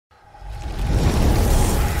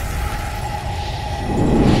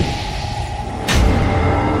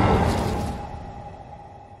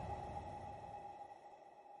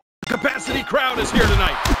capacity crowd is here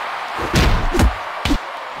tonight.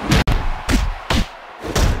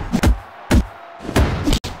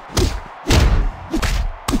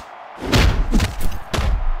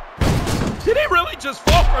 Did he really just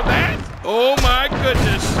fall for that? Oh my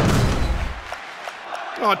goodness.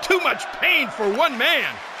 Oh, too much pain for one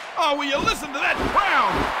man. Oh, will you listen to that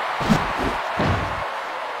crowd?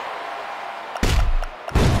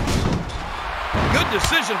 Good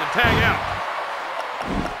decision to tag out.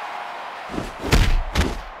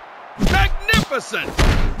 Magnificent!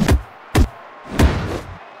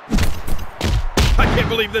 I can't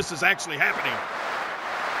believe this is actually happening.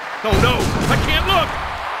 Oh no, I can't look!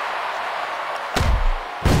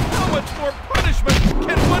 How much more punishment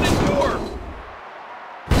can one endure?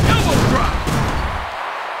 Elbow drop!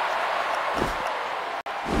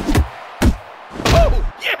 Oh,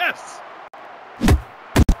 yes!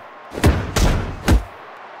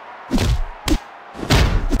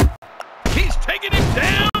 He's taking him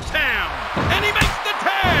downtown, and he makes the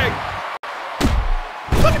tag!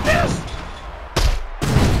 Look at this!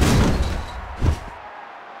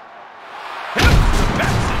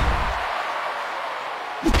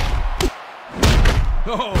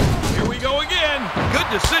 Oh, here we go again. Good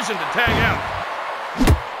decision to tag out.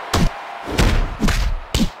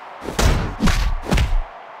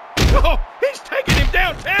 Oh, he's taking him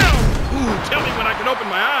downtown. Ooh, tell me when I can open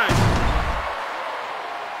my eyes.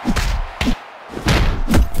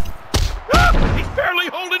 Ah, he's barely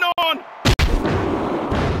holding on.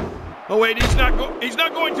 Oh wait, he's not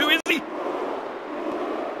going to, is he?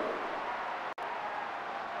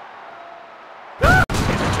 Ah,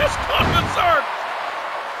 he's just caught berserk.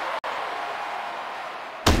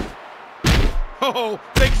 Oh,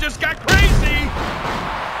 things just got crazy!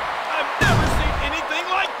 I've never seen anything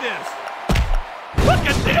like this! Look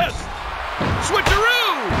at this!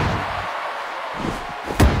 Switcheroo!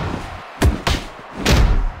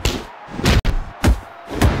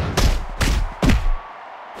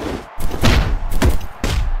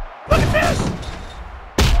 Look at this!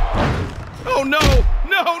 Oh no!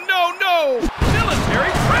 No, no, no!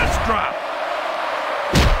 Military press drop!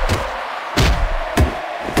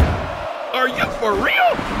 Are you for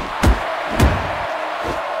real?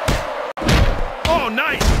 Oh,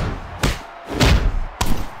 nice.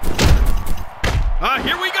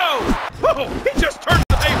 Here we go. Oh, he just turned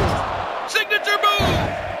the tables. Signature move.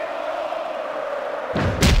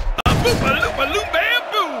 A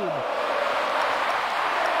boop-a-loop-a-loop-bam-boom.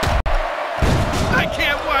 I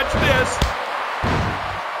can't watch this.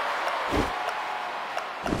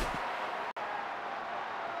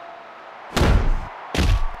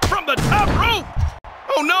 From the top rope!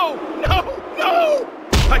 Oh no! No! No!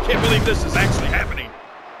 I can't believe this is actually happening.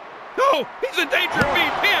 Oh, he's in danger of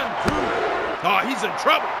being pinned. Oh, he's in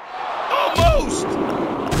trouble. Almost!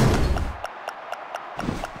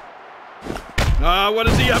 What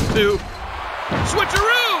is he up to?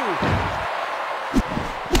 Switcheroo!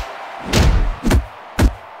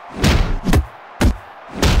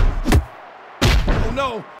 Oh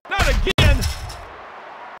no, not again!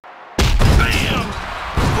 Bam!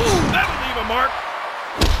 Ooh, that'll leave a mark.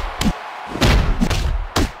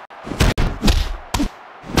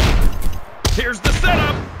 Here's the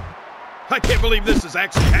setup. I can't believe this is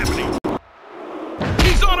actually happening.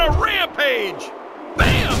 He's on a rampage.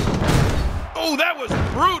 Bam! Oh, that was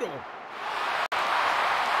brutal.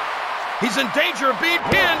 He's in danger of being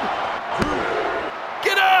pinned.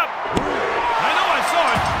 Get up! I know I saw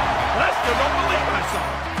it, but I still don't believe I saw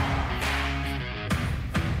it.